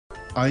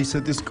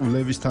ISET-ის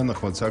კვლევის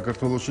თანახმად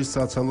საქართველოში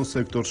საცალო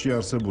სექტორში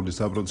არსებული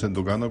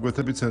საპროცენტო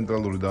განაკვეთები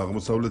ცენტრალური და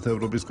აღმოსავლეთ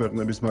ევროპის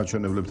ქვეყნების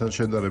მაჩვენებლებთან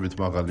შედარებით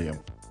მაღალია.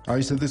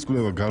 ISET-ის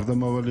კვლევა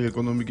გარდამავალი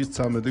ეკონომიკის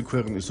 13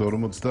 ქვეყნის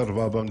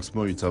 48 ბანკს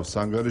მოიცავს.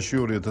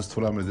 ანგარიში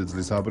 2018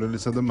 წლის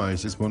აპრილისა და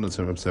მაისის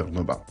მონაცემებს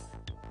ეყრდნობა.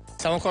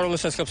 სამოქალაქო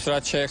სესხებს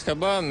რაც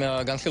შეეხება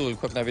განხილული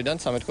ქვეყნებიდან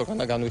 13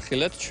 ქვეყანა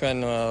განვიხილეთ ჩვენ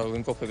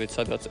ვიმყოფებით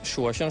სადღაც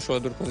შუაში ან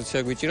შუადურ პოზიცია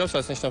გვიჭირავს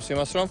რაც ნიშნავს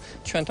იმას რომ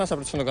ჩვენთან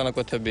საპროცენტო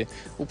განაკვეთები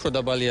უფრო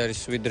დაბალი არის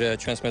ვიდრე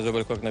ჩვენს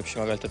მეზობელ ქვეყნებში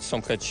მაგალითად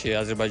სომხეთში,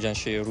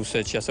 აზერბაიჯანში,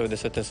 რუსეთში, ასევე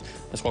ესეთეს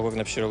სხვა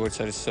ქვეყნებში როგორც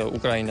არის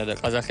უკრაინა და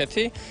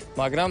ყაზახეთი,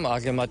 მაგრამ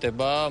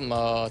აღემატება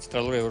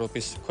ცენტრალური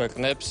ევროპის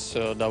ქვეყნებს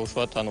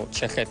დაუშვათ ანუ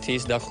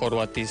ჩეხეთის და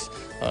ხორვატიის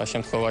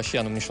შემთხვევაში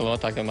ანუ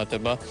მნიშვნელოვნად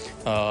აღემატება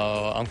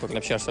ამ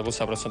ქვეყნებში არსებულ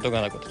საპროცენტო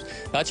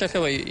განაკვეთებს.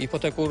 ეხება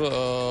იპოთეკურ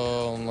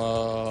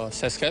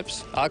სესხებს,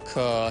 აქ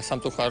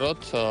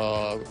სამწუხაროდ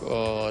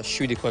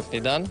 7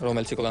 ქვეყნიდან,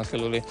 რომელიც იყო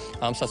განხილული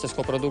ამ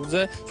სასესხო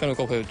პროდუქტზე, ჩვენ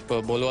ვიმყოფებით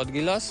ბოლო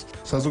ადგილას.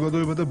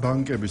 საზოგადოება და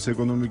ბანკების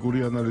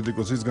ეკონომიკური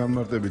ანალიტიკოსის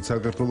განმარტებით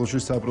საქართველოში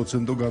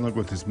საპროცენტო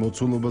განაკვეთის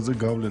მოცულობაზე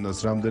გავლენას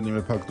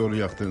რამდენიმე ფაქტორი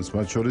ახდენს,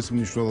 მათ შორის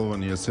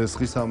მნიშვნელოვანია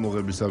სესხის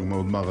ამოღების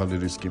საკმაოდ მაღალი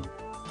რისკი.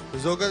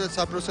 ზოგადად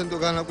საპროცენტო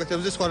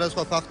განაკვეთებზე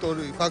სხვადასხვა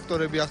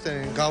ფაქტორები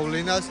ახდენენ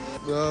გავლენას,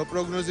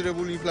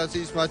 პროგნოზირებული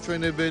ინფლაციის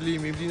მაჩვენებელი,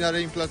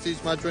 მიმდინარე ინფლაციის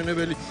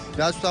მაჩვენებელი,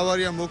 რაც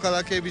მთავარია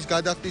მოქალაქეების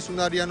გადახდის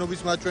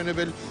უნარიანობის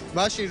მაჩვენებელი.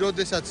 მაშინ,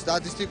 როდესაც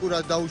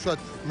სტატისტიკურად დაუშვათ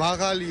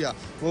მაღალია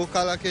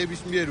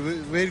მოქალაქეების მიერ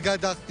ვერ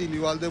გადახდილი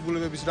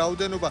ვალდებულებების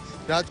რაოდენობა,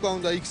 რა თქმა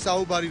უნდა, იქ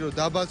საუბარი რომ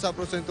დაბალ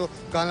საპროცენტო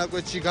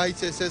განაკვეთში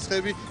გაიცეს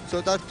სესხები,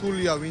 ცოტა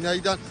რთულია,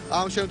 ვინაიდან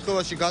ამ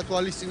შემთხვევაში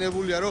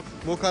გათვალისწინებულია, რომ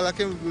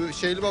მოქალაქემ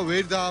შეიძლება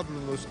ვერ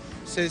დააბრუნოს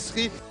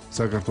სესხი.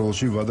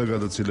 საქართველოში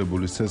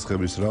ვადაგადაცილებული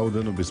სესხების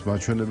რაოდენობის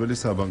მაჩვენებელი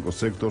საბანკო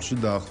სექტორში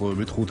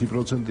დაახლოებით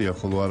 5%-ია,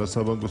 ხოლო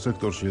არასაბანკო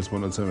სექტორში ეს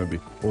მონაცემები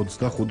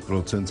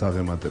 25%-ს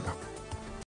აღემატება.